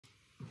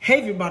Hey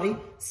everybody,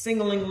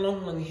 Sing-a-ling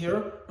long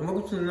here, and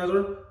welcome to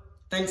another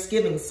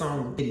Thanksgiving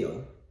song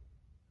video.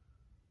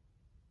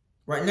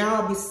 Right now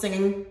I'll be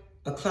singing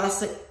a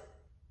classic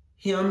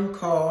hymn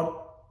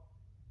called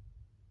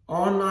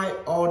All Night,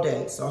 All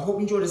Day. So I hope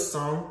you enjoy this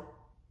song.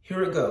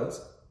 Here it goes.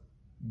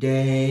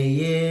 Day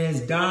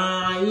is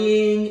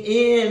dying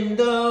in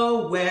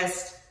the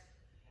west,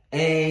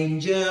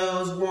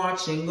 angels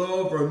watching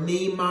over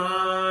me,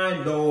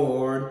 my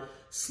Lord.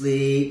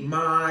 Sleep,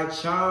 my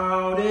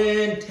child,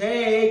 and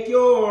take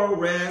your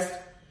rest.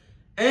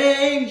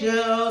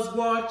 Angels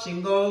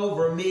watching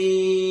over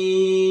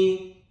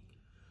me.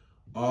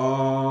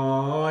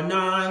 All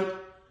night,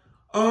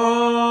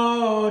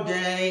 all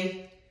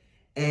day.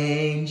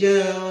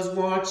 Angels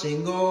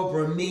watching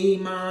over me,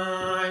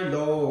 my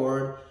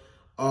Lord.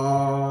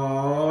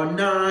 All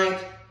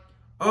night,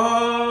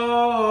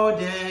 all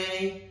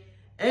day.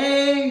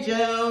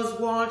 Angels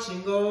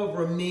watching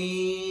over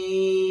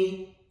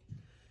me.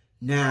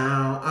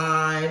 Now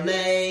I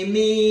lay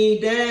me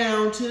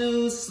down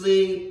to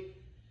sleep,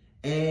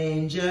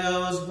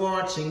 angels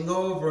watching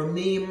over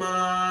me,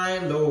 my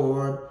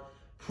Lord.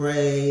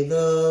 Pray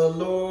the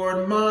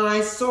Lord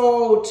my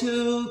soul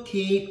to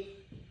keep,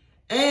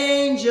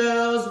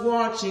 angels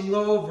watching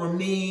over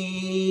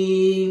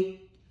me.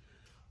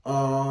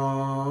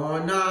 All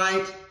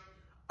night,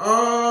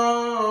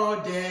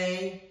 all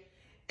day,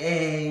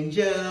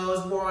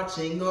 angels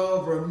watching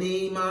over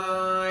me,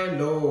 my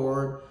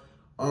Lord.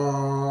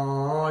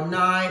 All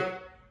night,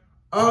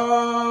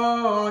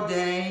 all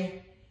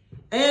day,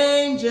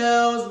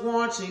 angels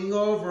watching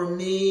over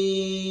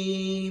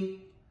me.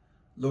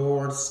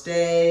 Lord,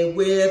 stay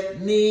with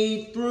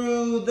me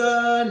through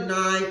the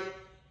night,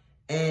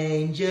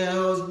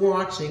 angels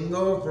watching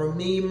over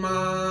me,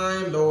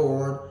 my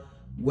Lord.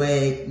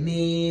 Wake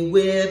me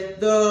with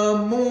the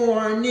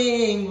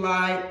morning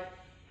light,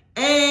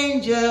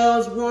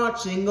 angels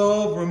watching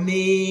over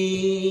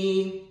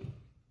me.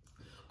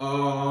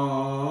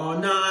 All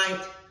night,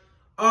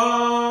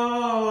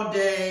 all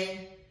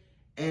day,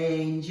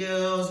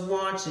 angels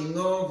watching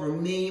over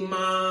me,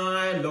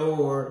 my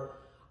Lord.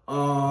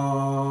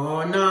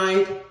 All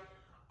night,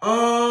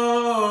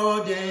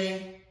 all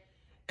day,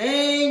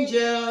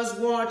 angels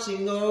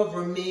watching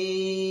over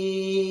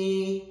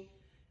me.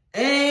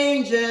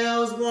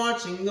 Angels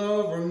watching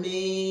over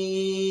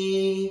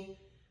me.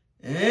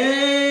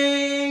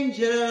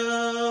 Angels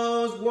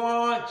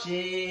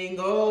watching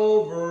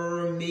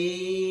over me.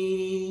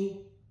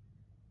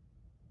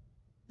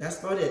 That's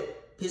about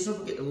it. Please don't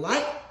forget to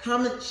like,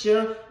 comment,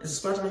 share, and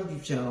subscribe to my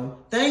YouTube channel.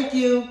 Thank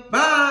you.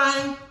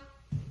 Bye.